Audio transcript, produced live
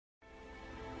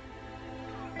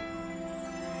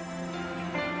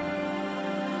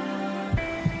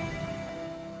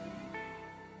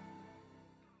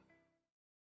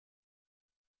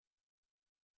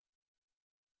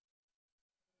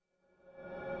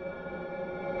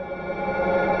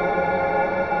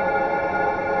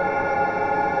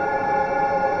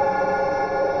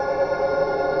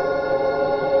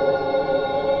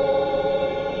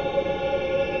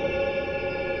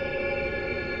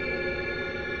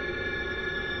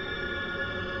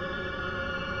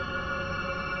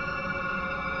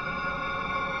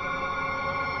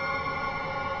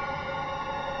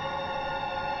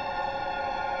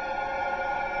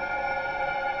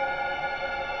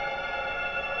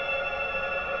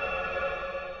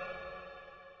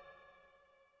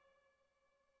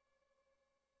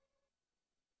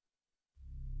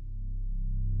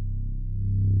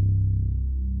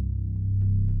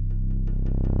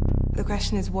The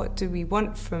question is, what do we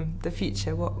want from the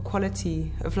future? What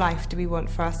quality of life do we want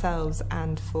for ourselves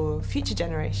and for future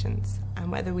generations? And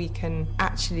whether we can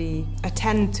actually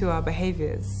attend to our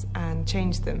behaviours and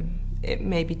change them. It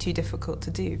may be too difficult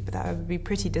to do, but that would be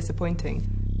pretty disappointing.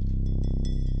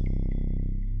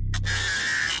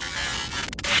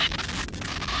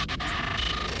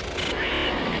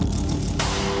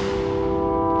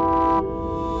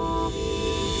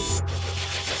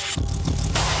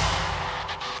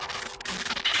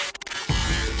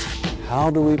 How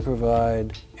do we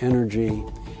provide energy,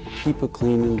 keep a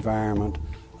clean environment,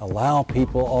 allow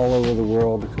people all over the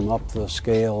world to come up to the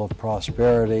scale of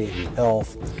prosperity and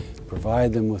health,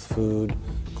 provide them with food,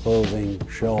 clothing,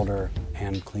 shelter,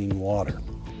 and clean water?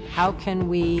 How can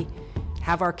we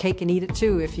have our cake and eat it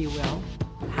too, if you will?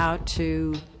 How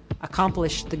to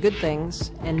accomplish the good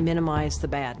things and minimize the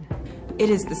bad? It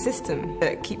is the system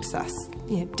that keeps us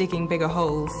digging bigger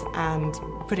holes and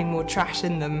putting more trash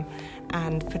in them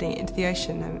and putting it into the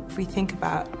ocean. And if we think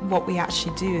about what we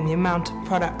actually do and the amount of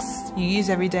products you use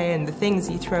every day and the things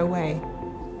you throw away,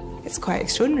 it's quite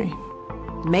extraordinary.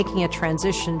 Making a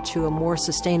transition to a more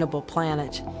sustainable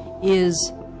planet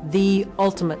is the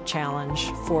ultimate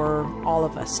challenge for all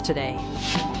of us today.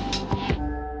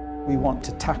 We want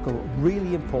to tackle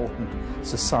really important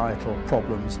societal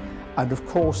problems, and of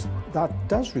course that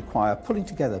does require pulling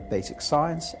together basic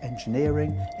science,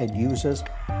 engineering, end users.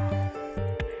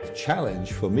 The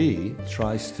challenge for me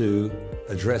tries to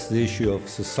address the issue of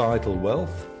societal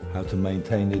wealth, how to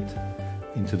maintain it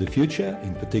into the future,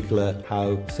 in particular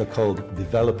how so-called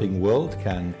developing world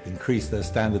can increase their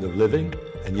standard of living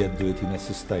and yet do it in a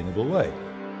sustainable way.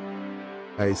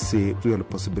 I see real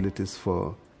possibilities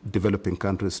for developing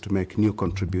countries to make new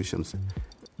contributions.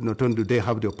 Not only do they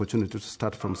have the opportunity to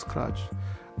start from scratch,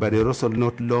 but they're also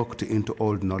not locked into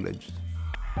old knowledge.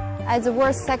 As the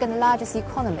world's second largest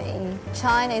economy,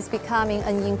 China is becoming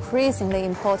an increasingly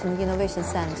important innovation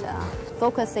center,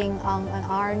 focusing on an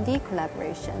R&D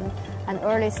collaboration and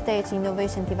early-stage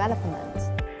innovation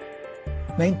development.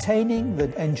 Maintaining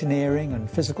the engineering and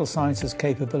physical sciences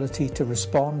capability to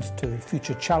respond to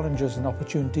future challenges and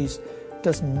opportunities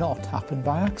does not happen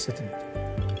by accident.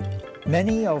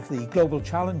 Many of the global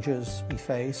challenges we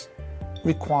face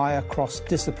require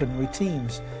cross-disciplinary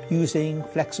teams using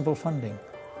flexible funding.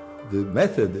 The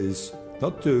method is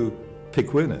not to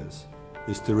pick winners,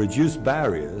 is to reduce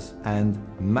barriers and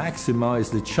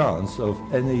maximize the chance of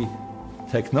any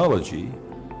technology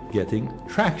getting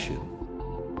traction.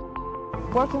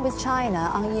 Working with China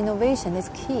on innovation is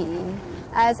key,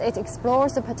 as it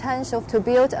explores the potential to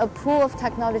build a pool of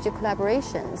technology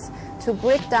collaborations to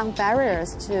break down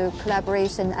barriers to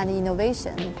collaboration and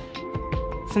innovation.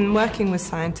 From working with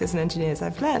scientists and engineers,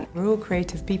 I've learned we're all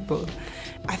creative people.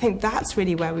 I think that's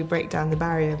really where we break down the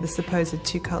barrier of the supposed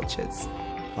two cultures.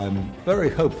 I'm very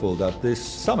hopeful that this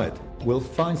summit will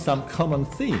find some common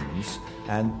themes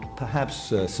and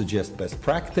perhaps suggest best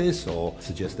practice or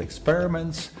suggest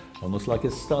experiments, almost like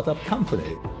a startup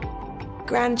company.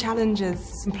 Grand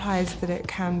challenges implies that it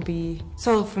can be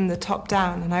solved from the top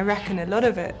down, and I reckon a lot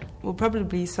of it will probably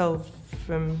be solved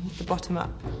from the bottom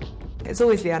up. It's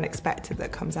always the unexpected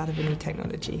that comes out of a new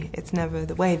technology. It's never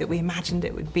the way that we imagined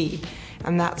it would be,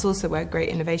 and that's also where great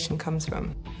innovation comes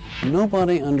from.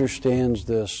 Nobody understands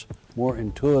this more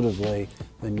intuitively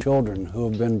than children who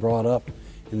have been brought up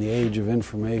in the age of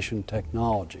information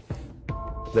technology.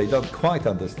 They don't quite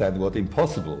understand what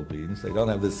impossible means. They don't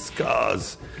have the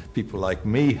scars people like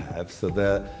me have, so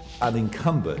they're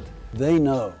unencumbered. They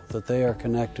know that they are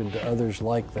connected to others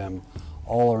like them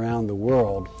all around the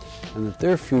world, and that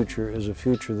their future is a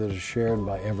future that is shared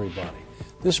by everybody.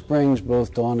 This brings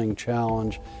both daunting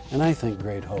challenge and, I think,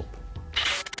 great hope.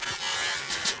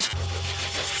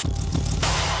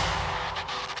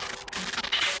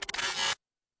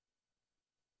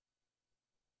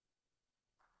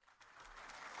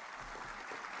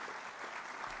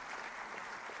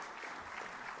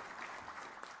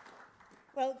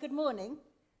 Well, good morning.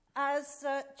 As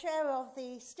chair of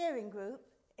the steering group,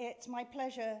 it's my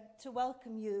pleasure to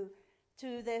welcome you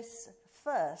to this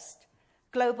first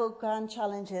Global Grand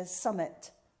Challenges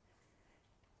Summit.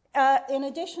 In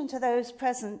addition to those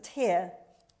present here,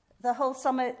 the whole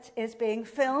summit is being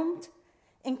filmed,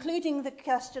 including the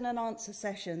question and answer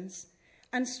sessions,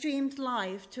 and streamed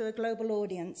live to a global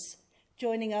audience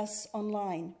joining us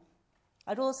online.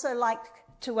 I'd also like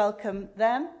to welcome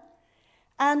them,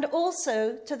 and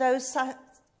also to those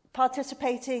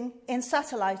participating in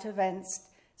satellite events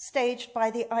staged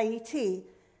by the IET,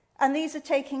 and these are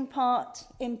taking part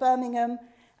in Birmingham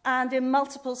and in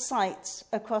multiple sites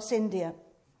across India.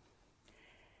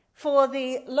 For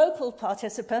the local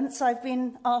participants, I've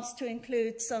been asked to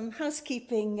include some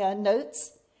housekeeping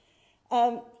notes.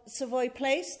 Savoy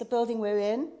Place, the building we're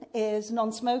in, is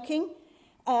non-smoking,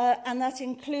 and that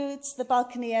includes the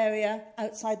balcony area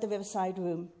outside the Riverside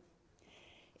Room.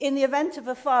 In the event of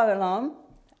a fire alarm,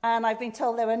 and I've been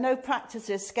told there are no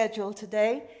practices scheduled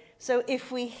today, so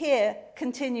if we hear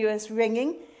continuous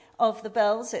ringing of the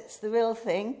bells, it's the real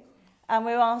thing, and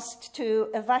we're asked to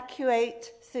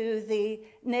evacuate through the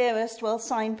nearest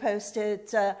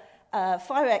well-signposted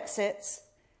fire exits,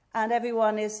 and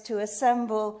everyone is to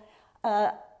assemble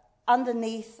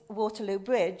underneath Waterloo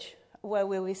Bridge, where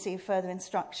we'll receive further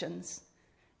instructions.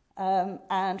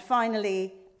 And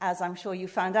finally, as I'm sure you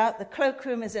found out, the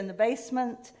cloakroom is in the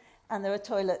basement, and there are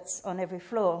toilets on every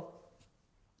floor.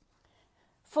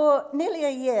 For nearly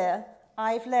a year,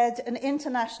 I've led an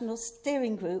international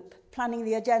steering group planning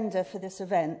the agenda for this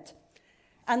event.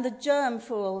 And the germ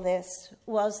for all this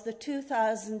was the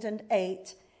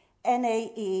 2008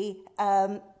 NAE,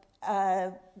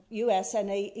 US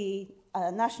NAE,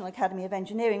 National Academy of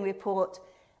Engineering report,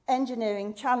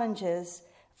 Engineering Challenges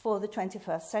for the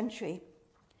 21st Century.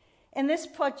 In this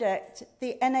project,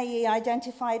 the NAE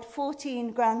identified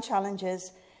 14 grand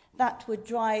challenges that would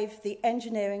drive the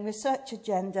engineering research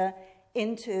agenda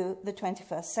into the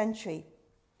 21st century.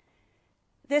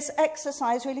 This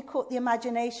exercise really caught the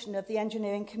imagination of the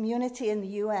engineering community in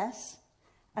the US,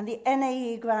 and the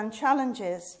NAE Grand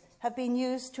Challenges have been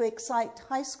used to excite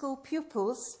high school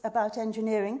pupils about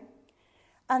engineering,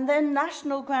 and then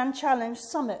national Grand Challenge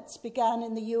summits began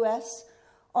in the US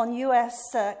on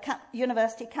US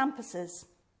university campuses.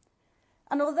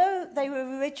 And although they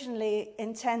were originally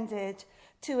intended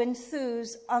to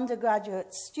enthuse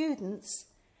undergraduate students,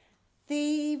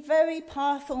 the very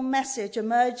powerful message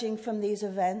emerging from these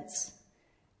events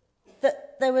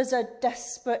that there was a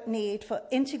desperate need for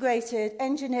integrated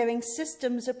engineering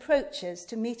systems approaches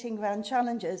to meeting grand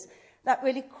challenges that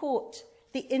really caught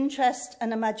the interest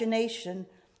and imagination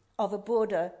of a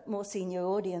broader, more senior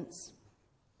audience.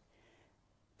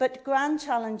 But grand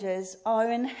challenges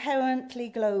are inherently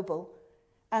global,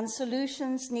 and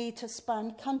solutions need to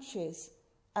span countries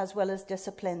as well as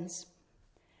disciplines.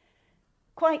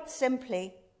 Quite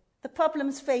simply, the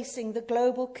problems facing the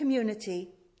global community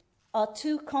are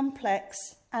too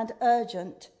complex and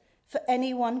urgent for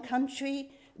any one country,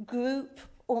 group,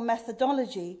 or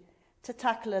methodology to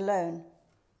tackle alone.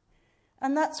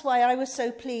 And that's why I was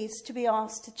so pleased to be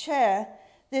asked to chair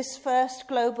this first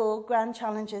Global Grand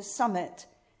Challenges Summit,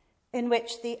 in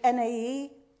which the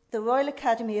NAE, the Royal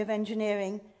Academy of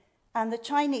Engineering, and the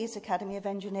Chinese Academy of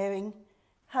Engineering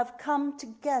have come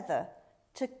together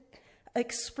to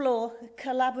explore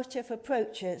collaborative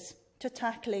approaches to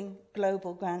tackling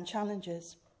global grand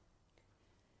challenges.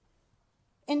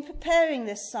 In preparing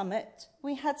this summit,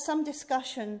 we had some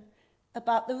discussion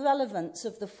about the relevance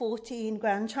of the 14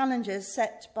 grand challenges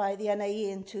set by the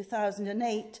NAE in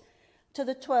 2008 to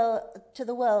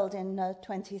the world in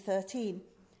 2013.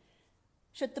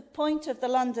 Should the point of the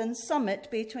London summit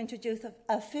be to introduce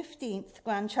a 15th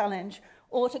grand challenge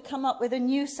or to come up with a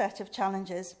new set of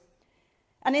challenges?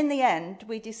 And in the end,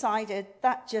 we decided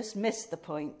that just missed the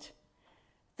point.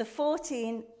 The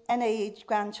 14 NAE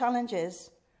grand challenges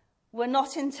were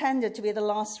not intended to be the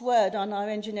last word on our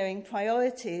engineering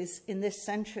priorities in this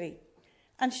century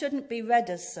and shouldn't be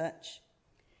read as such.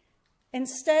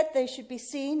 Instead, they should be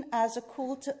seen as a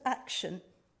call to action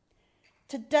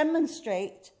to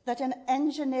demonstrate that an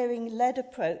engineering-led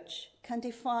approach can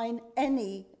define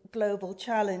any global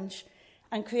challenge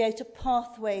and create a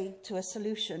pathway to a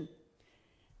solution.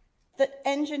 That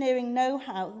engineering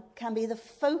know-how can be the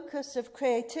focus of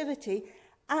creativity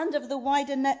and of the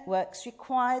wider networks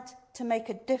required to make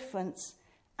a difference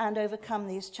and overcome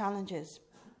these challenges.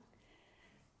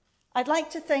 I'd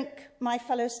like to thank my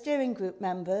fellow steering group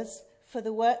members for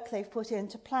the work they've put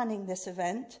into planning this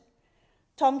event.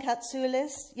 Tom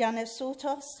Katsoulis, Yanis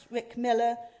Sortos, Rick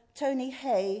Miller, Tony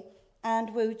Hay,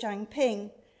 and Wu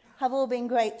Jiangping have all been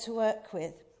great to work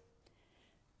with.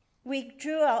 We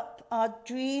drew up our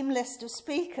dream list of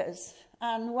speakers,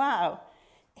 and wow,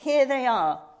 here they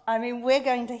are. I mean, we're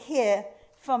going to hear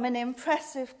from an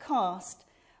impressive cast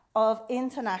of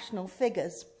international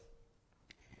figures.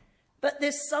 But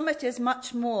this summit is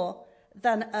much more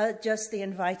than just the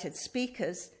invited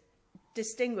speakers,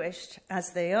 distinguished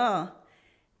as they are.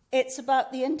 It's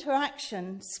about the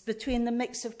interactions between the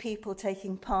mix of people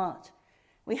taking part.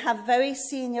 We have very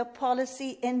senior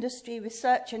policy, industry,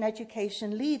 research and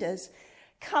education leaders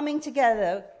coming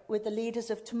together with the leaders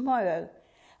of tomorrow,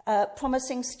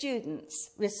 promising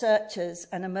students, researchers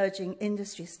and emerging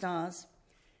industry stars.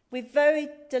 we very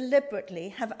deliberately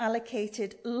have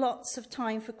allocated lots of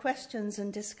time for questions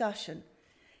and discussion.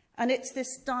 And it's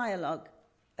this dialogue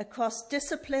across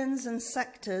disciplines and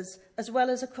sectors, as well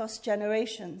as across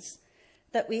generations,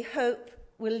 that we hope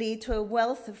will lead to a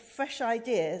wealth of fresh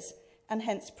ideas and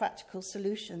hence practical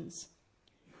solutions.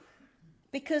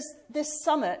 Because this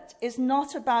summit is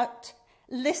not about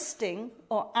listing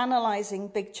or analysing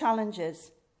big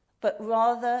challenges, but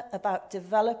rather about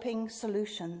developing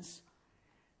solutions,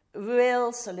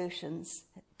 real solutions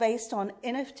based on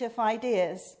innovative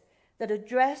ideas that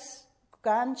address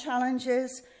grand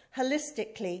challenges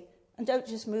holistically and don't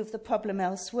just move the problem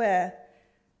elsewhere.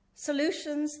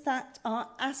 Solutions that are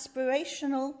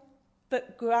aspirational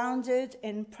but grounded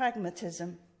in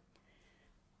pragmatism.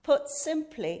 Put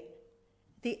simply,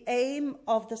 the aim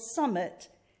of the summit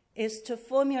is to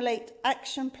formulate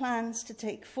action plans to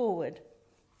take forward.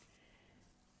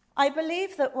 I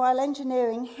believe that while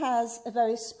engineering has a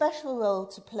very special role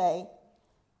to play,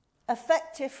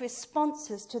 effective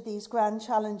responses to these grand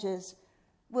challenges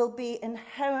will be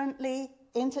inherently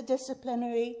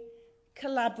interdisciplinary,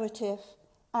 collaborative,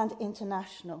 and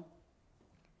international.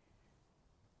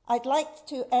 I'd like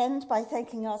to end by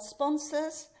thanking our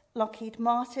sponsors, Lockheed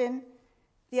Martin,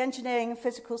 the Engineering and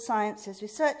Physical Sciences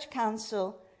Research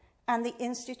Council, and the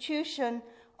Institution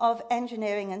of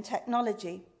Engineering and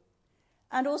Technology,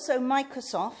 and also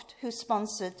Microsoft, who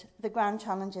sponsored the Grand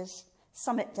Challenges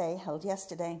Summit Day held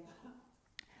yesterday.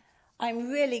 I'm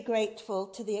really grateful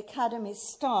to the Academy's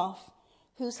staff,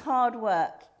 whose hard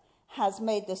work has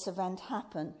made this event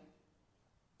happen.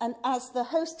 And as the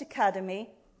host Academy,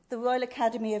 the Royal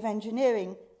Academy of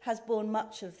Engineering has borne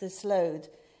much of this load.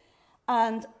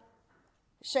 And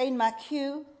Shane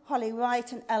McHugh, Holly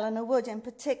Wright, and Eleanor Wood in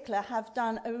particular have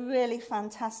done a really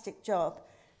fantastic job.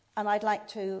 And I'd like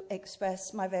to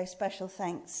express my very special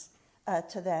thanks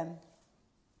to them.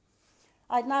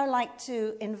 I'd now like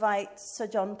to invite Sir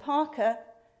John Parker,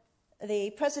 the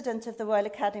President of the Royal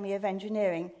Academy of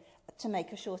Engineering, to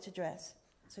make a short address.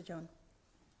 Sir John.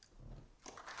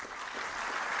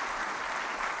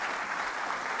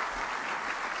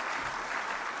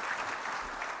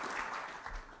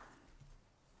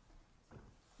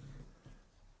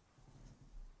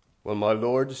 Well, my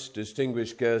lords,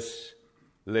 distinguished guests,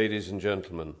 ladies and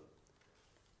gentlemen,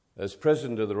 as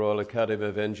President of the Royal Academy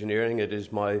of Engineering, it is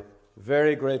my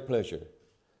very great pleasure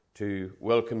to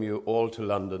welcome you all to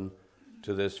London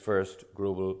to this first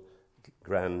Global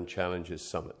Grand Challenges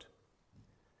Summit.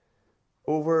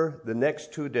 Over the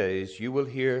next 2 days, you will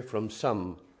hear from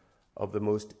some of the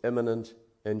most eminent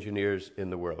engineers in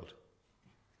the world.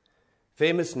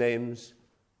 Famous names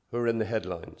who are in the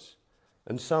headlines,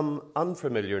 and some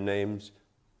unfamiliar names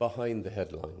behind the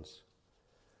headlines.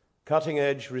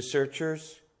 Cutting-edge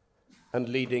researchers and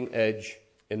leading-edge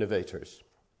innovators.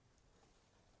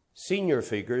 Senior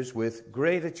figures with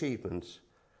great achievements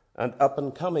and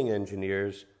up-and-coming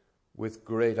engineers with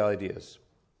great ideas.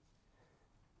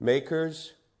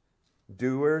 Makers,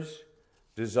 doers,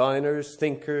 designers,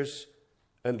 thinkers,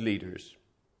 and leaders.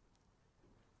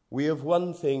 We have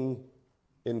one thing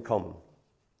in common,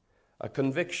 a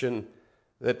conviction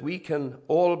that we can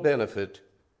all benefit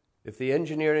if the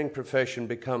engineering profession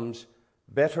becomes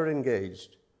better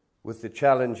engaged with the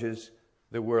challenges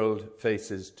the world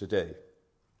faces today.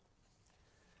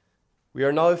 We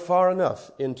are now far enough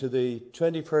into the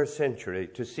 21st century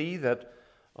to see that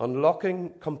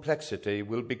unlocking complexity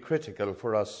will be critical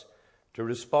for us to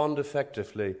respond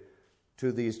effectively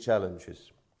to these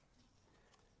challenges.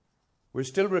 We're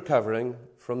still recovering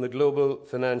from the global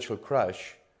financial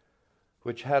crash,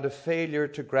 which had a failure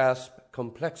to grasp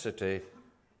complexity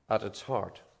at its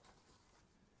heart.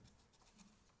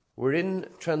 We're in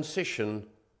transition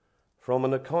from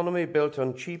an economy built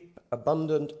on cheap,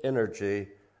 abundant energy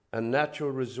and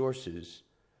natural resources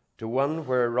to one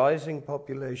where rising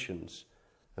populations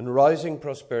and rising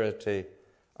prosperity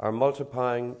are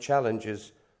multiplying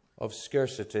challenges of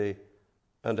scarcity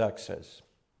and access.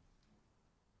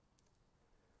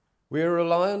 We are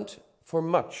reliant for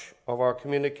much of our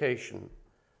communication,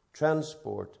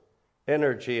 transport,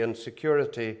 energy and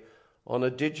security on a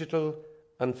digital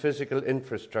and physical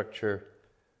infrastructure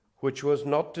which was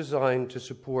not designed to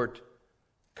support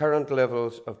current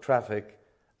levels of traffic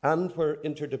and where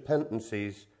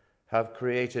interdependencies have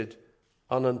created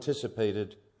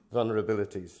unanticipated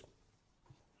vulnerabilities.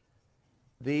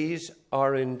 These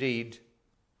are indeed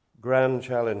grand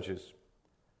challenges,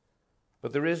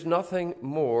 but there is nothing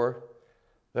more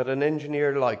that an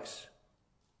engineer likes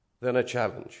than a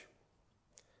challenge.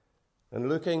 And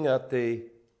looking at the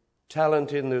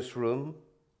talent in this room,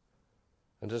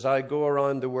 and as I go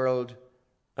around the world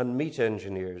and meet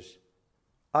engineers,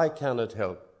 I cannot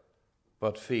help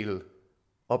but feel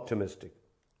optimistic.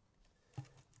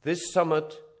 This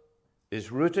summit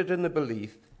is rooted in the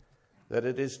belief that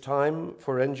it is time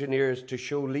for engineers to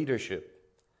show leadership,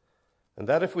 and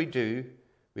that if we do,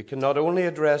 we can not only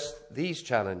address these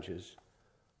challenges,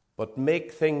 but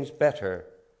make things better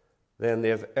than they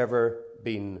have ever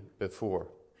been before.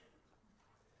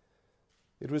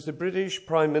 It was the British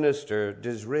Prime Minister,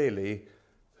 Disraeli,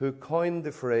 who coined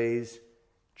the phrase,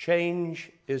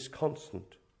 "Change is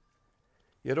constant."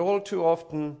 Yet all too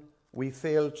often we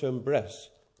fail to embrace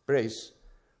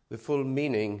the full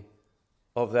meaning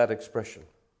of that expression.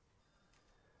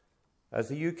 As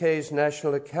the UK's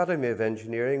National Academy of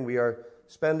Engineering, we are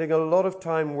spending a lot of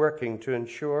time working to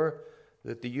ensure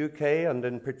that the UK, and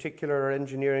in particular our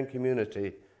engineering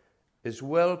community, is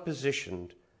well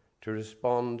positioned to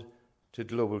respond to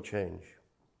global change.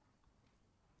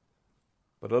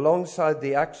 But alongside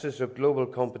the axis of global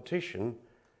competition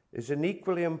is an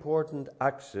equally important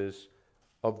axis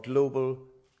of global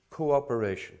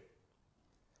cooperation.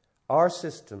 Our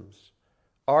systems,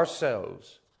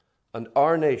 ourselves, and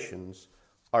our nations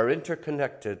are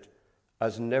interconnected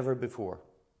as never before.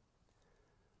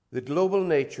 The global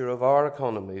nature of our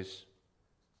economies,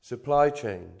 supply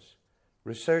chains,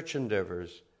 research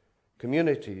endeavours,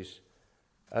 communities,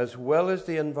 as well as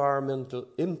the environmental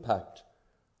impact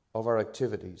of our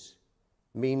activities,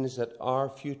 means that our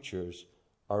futures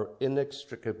are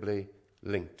inextricably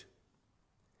linked.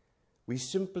 We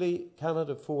simply cannot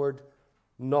afford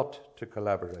not to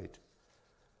collaborate.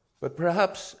 But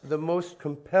perhaps the most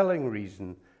compelling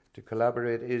reason to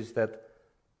collaborate is that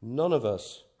none of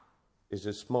us is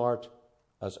as smart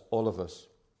as all of us.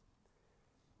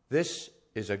 This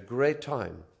is a great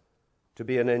time to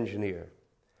be an engineer.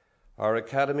 Our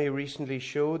academy recently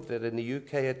showed that in the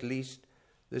UK at least,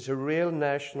 there's a real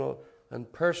national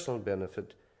and personal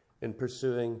benefit in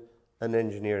pursuing an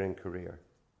engineering career.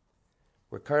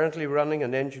 We're currently running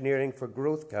an Engineering for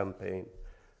Growth campaign,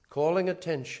 calling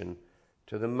attention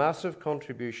to the massive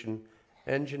contribution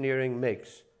engineering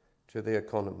makes to the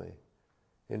economy.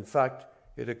 In fact,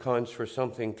 it accounts for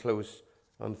something close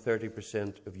on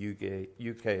 30% of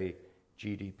UK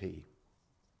GDP.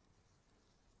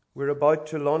 We're about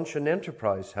to launch an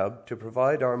enterprise hub to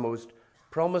provide our most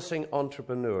promising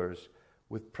entrepreneurs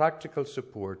with practical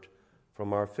support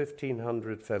from our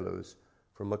 1,500 fellows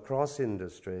from across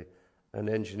industry and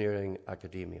engineering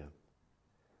academia.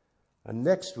 And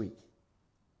next week,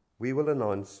 we will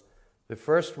announce the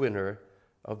first winner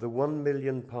of the £1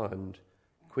 million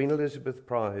Queen Elizabeth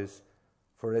Prize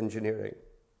for Engineering,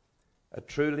 a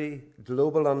truly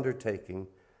global undertaking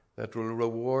that will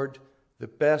reward the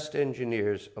best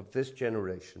engineers of this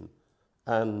generation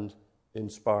and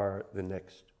inspire the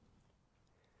next.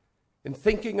 In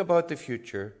thinking about the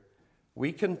future,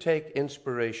 we can take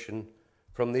inspiration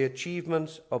from the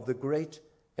achievements of the great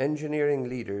engineering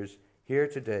leaders here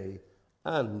today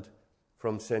and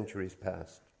from centuries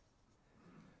past.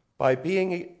 By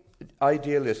being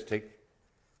idealistic,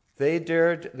 they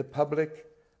dared the public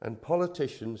and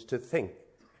politicians to think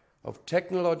of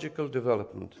technological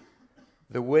development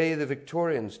the way the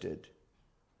Victorians did,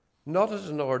 not as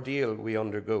an ordeal we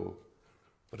undergo,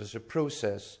 but as a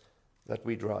process that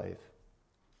we drive.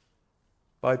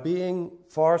 By being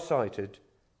far-sighted,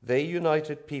 they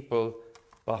united people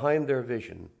behind their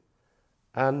vision,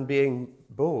 and being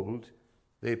bold,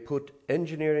 they put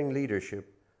engineering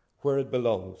leadership where it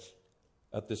belongs,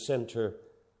 at the centre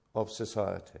of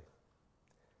society.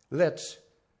 Let's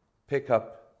pick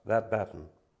up that baton.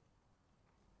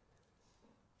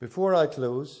 Before I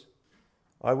close,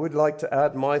 I would like to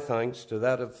add my thanks to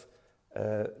that of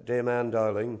Dame Anne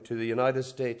Dowling, to the United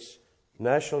States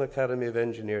National Academy of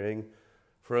Engineering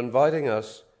for inviting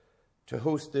us to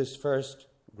host this first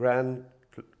Grand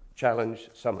Challenge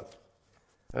Summit,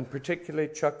 and particularly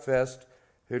Chuck Vest,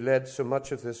 who led so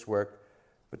much of this work,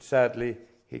 but sadly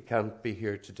he can't be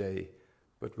here today,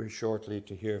 but we're shortly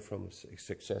to hear from his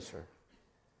successor.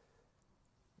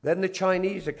 Then the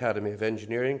Chinese Academy of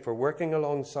Engineering for working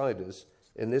alongside us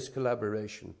in this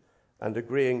collaboration and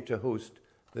agreeing to host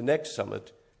the next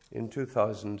summit in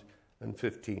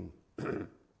 2015.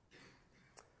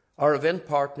 Our event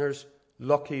partners,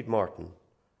 Lockheed Martin,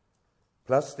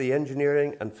 plus the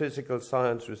Engineering and Physical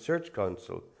Science Research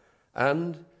Council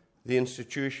and the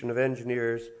Institution of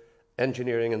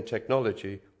Engineering and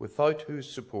Technology, without whose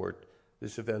support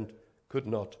this event could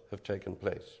not have taken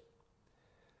place.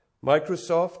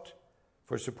 Microsoft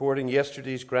for supporting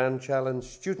yesterday's Grand Challenge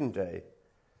Student Day,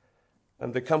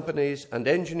 and the companies and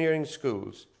engineering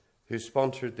schools who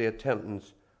sponsored the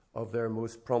attendance of their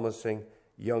most promising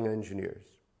young engineers.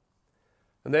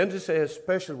 And then to say a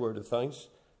special word of thanks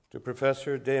to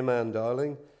Professor Jian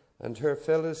Darling and her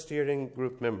fellow steering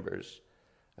group members,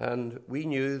 and we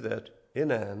knew that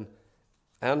in Anne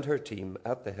and her team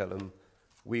at the helm,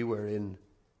 we were in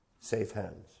safe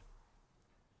hands.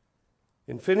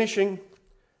 In finishing,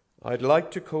 I'd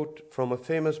like to quote from a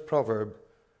famous proverb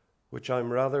which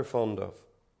I'm rather fond of.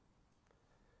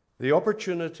 The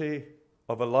opportunity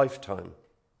of a lifetime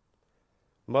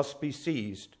must be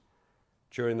seized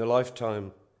during the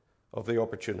lifetime of the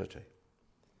opportunity.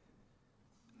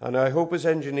 And I hope as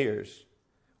engineers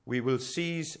we will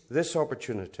seize this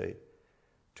opportunity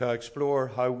to explore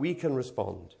how we can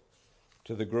respond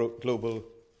to the global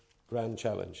grand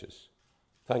challenges.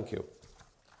 Thank you.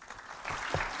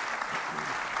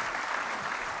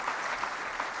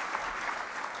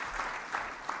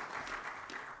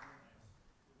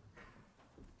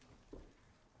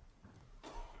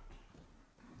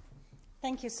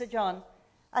 Thank you, Sir John.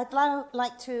 I'd now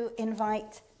like to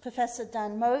invite Professor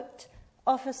Dan Mote,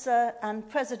 Officer and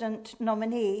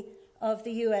President-nominee of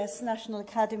the US National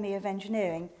Academy of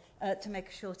Engineering, to make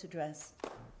a short address.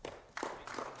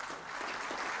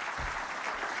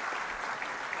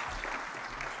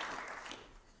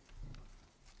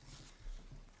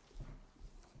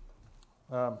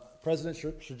 President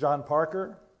Sir John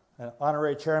Parker,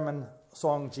 Honorary Chairman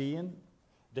Song Jian,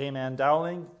 Dame Ann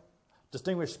Dowling,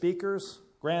 distinguished speakers,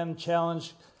 Grand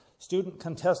Challenge student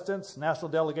contestants, national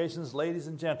delegations, ladies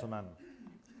and gentlemen.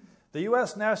 The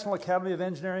U.S. National Academy of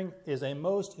Engineering is a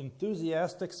most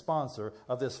enthusiastic sponsor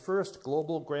of this first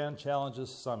Global Grand Challenges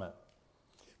Summit.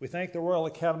 We thank the Royal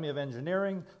Academy of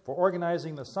Engineering for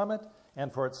organizing the summit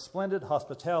and for its splendid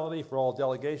hospitality for all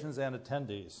delegations and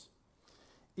attendees.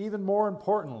 Even more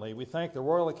importantly, we thank the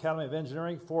Royal Academy of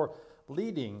Engineering for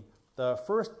leading the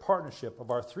first partnership of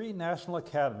our three national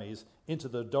academies into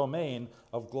the domain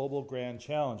of global grand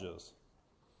challenges.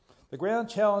 The Grand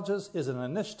Challenges is an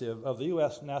initiative of the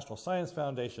U.S. National Science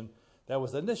Foundation that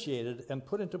was initiated and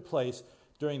put into place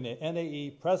during the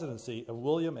NAE presidency of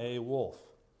William A. Wolfe.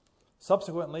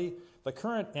 Subsequently, the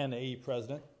current NAE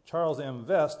president, Charles M.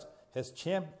 Vest, has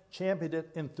championed it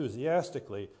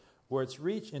enthusiastically, where its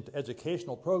reach into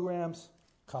educational programs,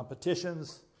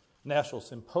 competitions, national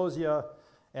symposia,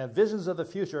 and visions of the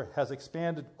future has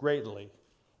expanded greatly.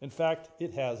 In fact,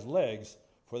 it has legs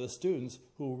for the students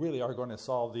who really are going to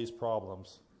solve these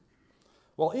problems.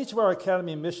 While each of our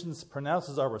academy missions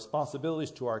pronounces our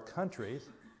responsibilities to our countries,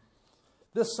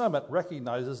 this summit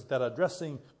recognizes that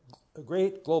addressing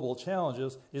great global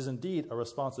challenges is indeed a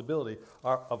responsibility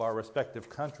of our respective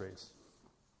countries.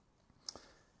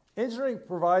 Engineering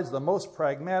provides the most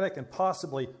pragmatic and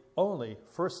possibly only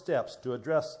first steps to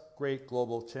address great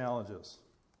global challenges.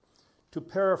 To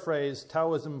paraphrase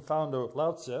Taoism founder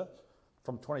Lao Tzu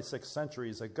from 26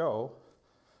 centuries ago,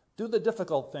 do the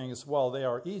difficult things while they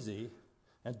are easy,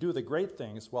 and do the great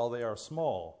things while they are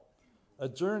small. A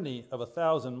journey of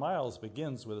 1,000 miles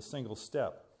begins with a single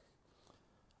step.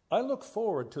 I look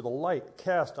forward to the light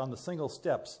cast on the single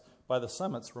steps by the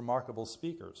summit's remarkable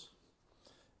speakers.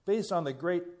 Based on the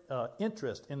great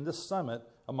interest in this summit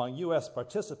among U.S.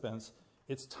 participants,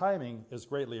 its timing is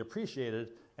greatly appreciated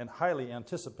and highly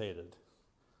anticipated.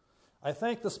 I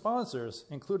thank the sponsors,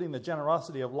 including the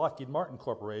generosity of Lockheed Martin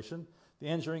Corporation, the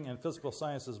Engineering and Physical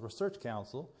Sciences Research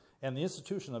Council, and the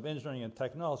Institution of Engineering and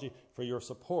Technology for your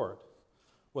support.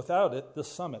 Without it, this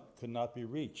summit could not be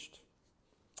reached.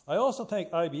 I also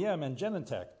thank IBM and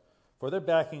Genentech for their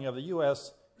backing of the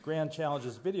U.S. Grand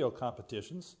Challenges video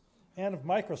competitions, and of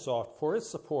Microsoft for its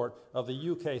support of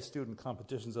the UK student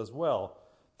competitions as well,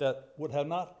 that would have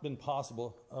not been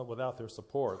possible without their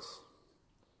supports.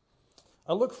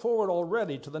 I look forward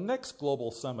already to the next global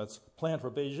summits planned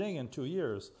for Beijing in 2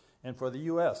 years and for the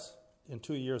U.S. in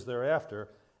 2 years thereafter,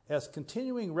 as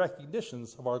continuing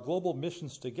recognitions of our global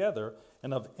missions together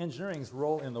and of engineering's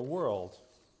role in the world.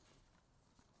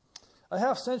 A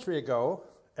half-century ago,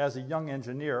 as a young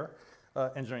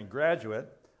engineering graduate,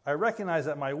 I recognized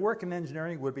that my work in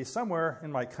engineering would be somewhere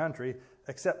in my country,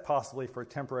 except possibly for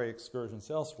temporary excursions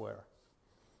elsewhere.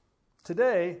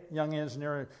 Today, young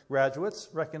engineering graduates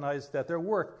recognize that their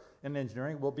work in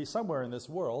engineering will be somewhere in this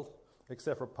world,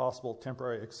 except for possible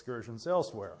temporary excursions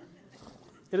elsewhere.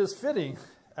 It is fitting,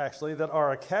 actually, that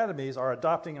our academies are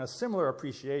adopting a similar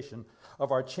appreciation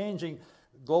of our changing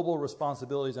global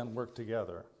responsibilities and work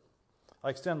together. I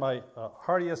extend my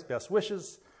heartiest best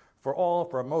wishes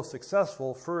for a most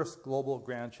successful first Global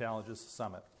Grand Challenges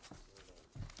Summit.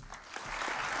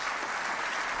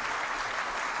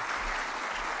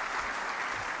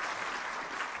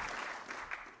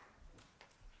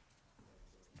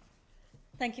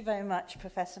 Thank you very much,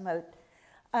 Professor Mote.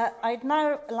 I'd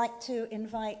now like to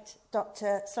invite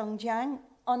Dr. Song Jian,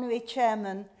 Honorary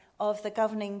Chairman of the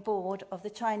Governing Board of the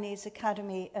Chinese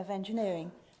Academy of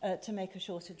Engineering, to make a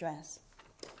short address.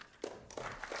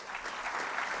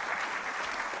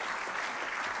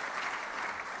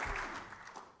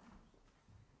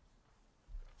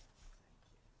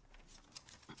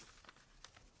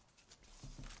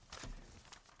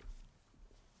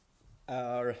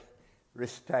 Our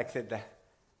respected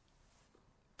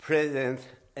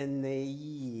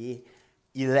President-nominee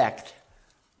elect,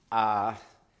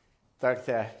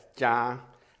 Dr. Jian,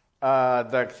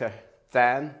 Dr.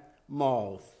 CD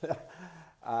Mote.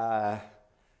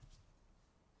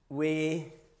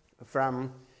 We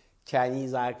from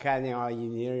Chinese Academy of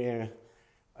Engineering,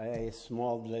 a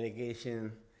small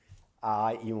delegation,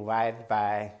 are invited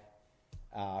by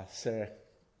Sir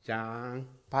John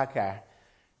Parker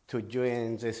to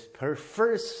join this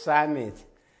first summit.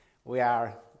 We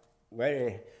are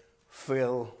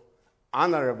feel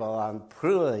honorable and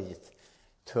privileged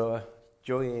to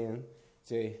join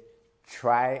the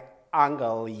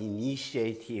triangle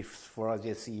initiatives for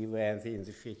this event in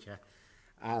the future.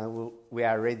 And we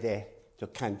are ready to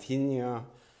continue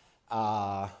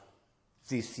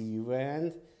this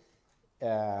event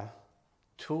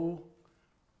 2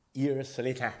 years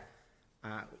later.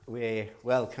 We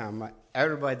welcome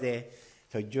everybody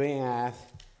to join us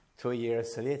 2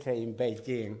 years later in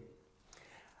Beijing.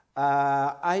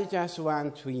 I just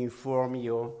want to inform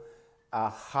you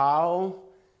how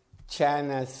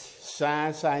China's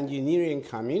science and engineering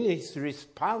communities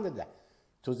responded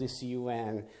to this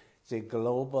UN, the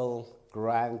Global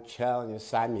Grand Challenge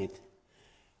Summit.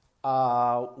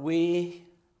 The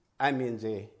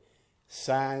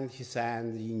scientists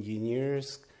and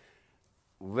engineers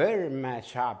very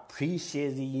much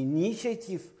appreciate the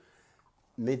initiative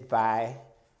made by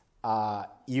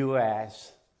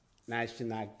U.S.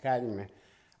 National Academy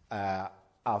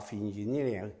of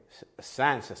Engineering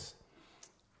Sciences,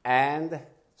 and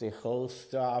the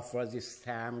host for this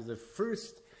time, the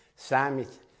first summit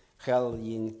held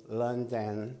in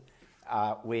London.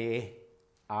 We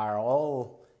are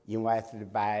all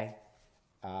invited by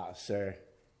Sir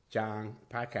John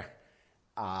Parker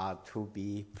to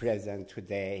be present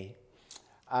today.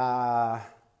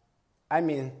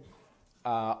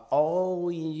 All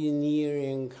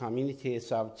engineering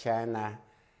communities of China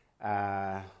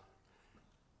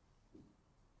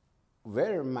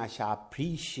very much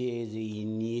appreciate the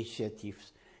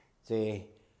initiatives, the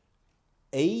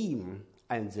aim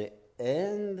and the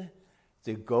end,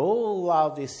 the goal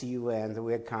of this event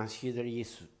we consider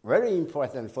is very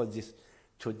important for this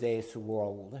today's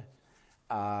world,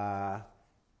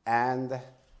 and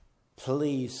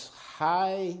place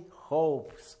high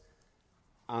hopes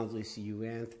on this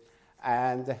event,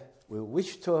 and we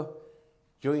wish to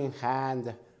join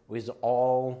hand with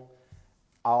all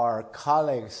our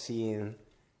colleagues in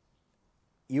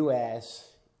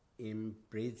US, in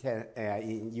Britain,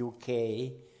 in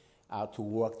UK, to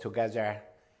work together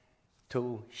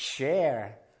to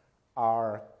share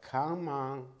our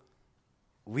common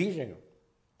vision,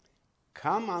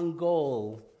 common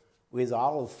goal with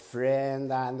our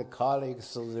friends and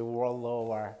colleagues of the world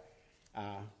over,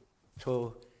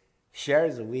 to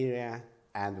share the vision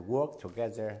and work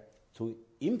together to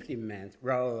implement,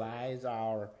 realize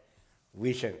our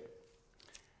vision.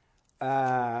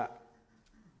 I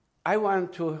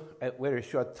want to, very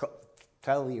short,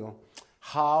 tell you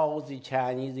how the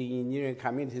Chinese engineering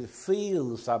community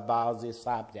feels about this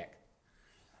subject.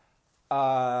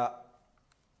 As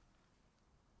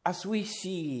we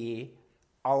see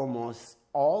almost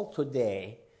all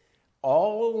today,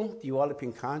 all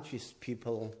developing countries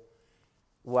people,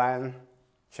 when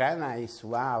China is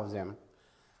one of them,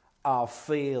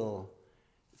 feel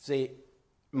the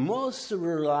most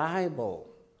reliable,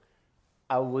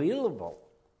 available,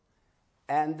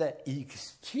 and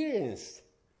experienced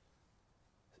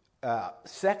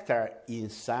sector in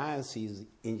science is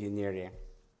engineering.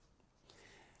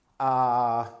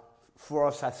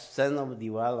 For sustainable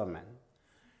development,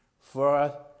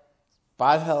 for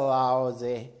battle of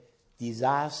the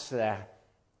disaster,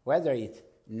 whether it's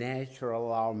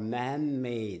natural or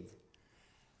man-made,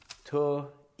 to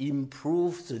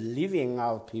improve the living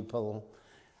of people,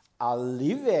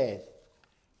 alleviate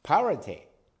poverty,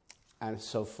 and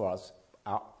so forth,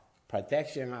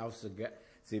 protection of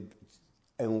the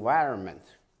environment.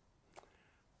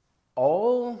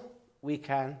 All we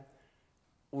can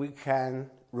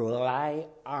rely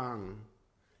on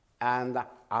and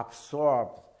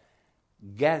absorb,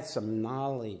 get some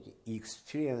knowledge,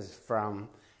 experience from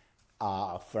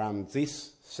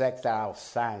this sector of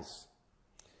science.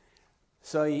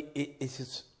 So it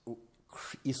is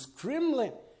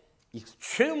extremely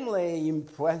extremely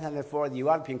important for the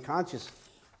European countries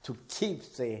to keep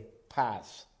the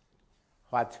path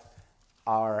what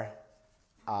our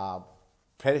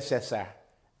predecessors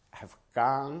have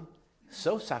gone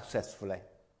so successfully.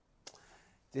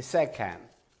 The second,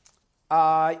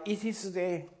 it is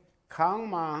the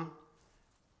common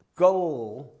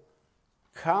goal,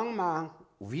 common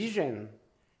vision,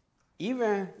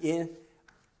 even in,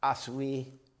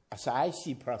 as I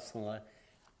see personally,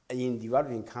 in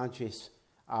developing countries,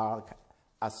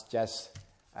 as just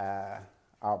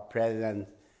our president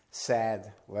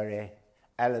said very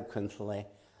eloquently,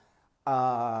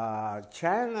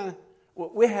 China,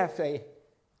 we have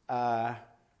a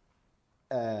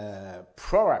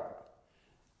proverb.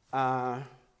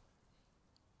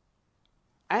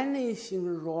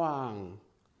 Anything wrong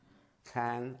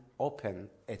can open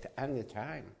at any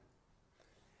time.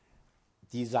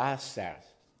 Disasters,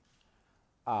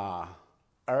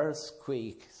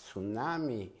 earthquake,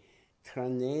 tsunami,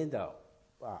 tornado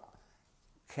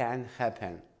can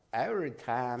happen every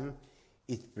time.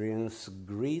 It brings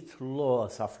great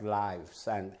loss of lives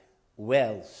and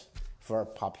wealth for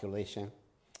population.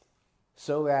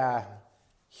 So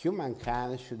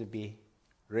humankind should be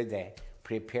ready,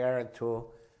 prepared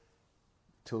to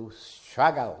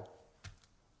struggle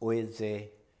with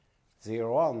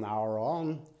our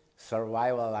own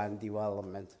survival and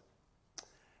development.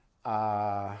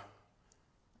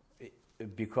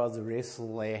 Because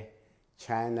recently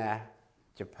China,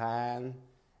 Japan,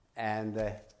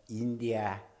 and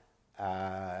India,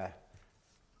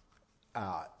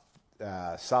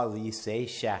 Southeast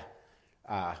Asia,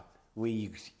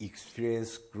 we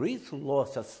experience great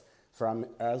losses from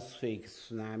earthquakes,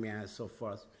 tsunami, and so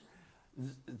forth.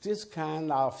 This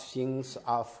kind of things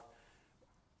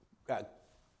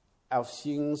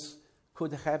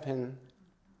could happen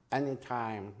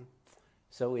anytime.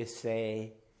 So we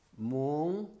say,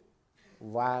 moon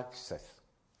waxes,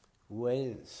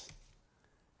 wanes.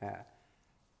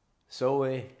 So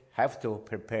we have to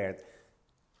prepare.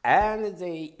 And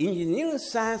the engineering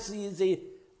science is the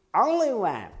only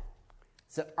one,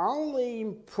 the only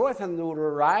important,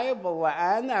 reliable,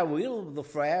 and available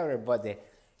for everybody,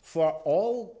 for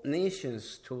all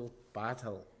nations to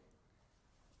battle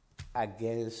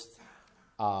against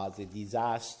the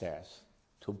disasters,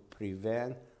 to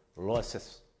prevent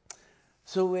losses.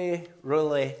 So we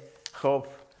really hope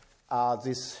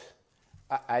this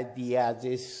idea,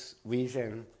 this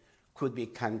vision could be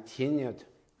continued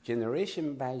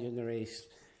generation by generation.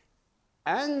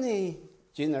 Any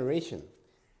generation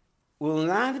will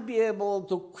not be able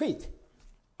to quit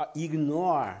or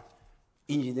ignore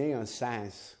engineering and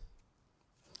science.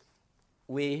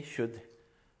 We should,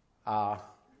 I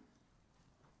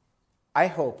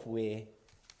hope we,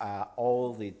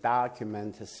 all the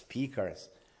document speakers,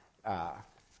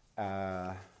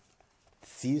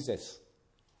 theses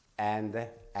and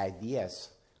ideas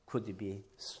could be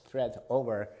spread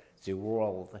over the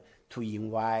world to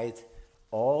invite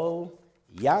all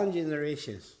young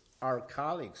generations, our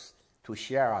colleagues, to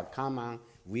share a common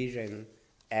vision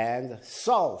and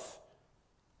solve,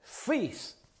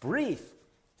 face, breathe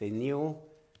the new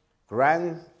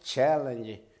grand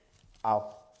challenge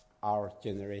of our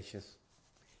generations.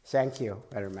 Thank you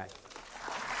very much.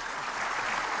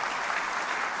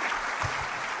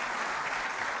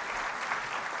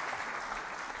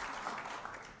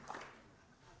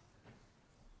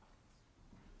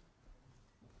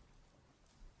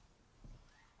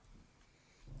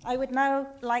 I would now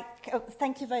like,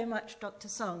 thank you very much, Dr.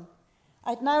 Song.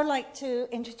 I'd now like to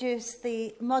introduce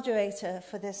the moderator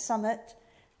for this summit,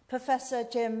 Professor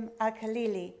Jim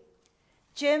Akalili.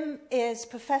 Jim is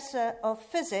Professor of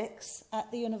Physics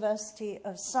at the University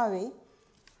of Surrey.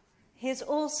 He is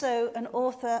also an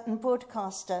author and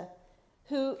broadcaster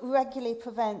who regularly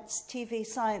presents TV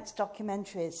science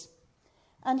documentaries.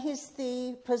 And he's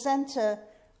the presenter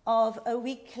of a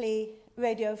weekly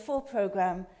Radio 4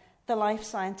 program, The Life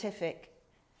Scientific.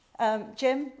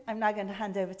 Jim, I'm now going to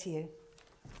hand over to you.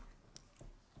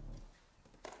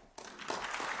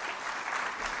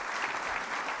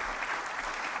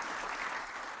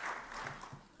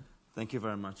 Thank you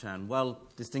very much, Anne. Well,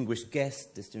 distinguished guests,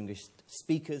 distinguished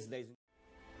speakers, ladies and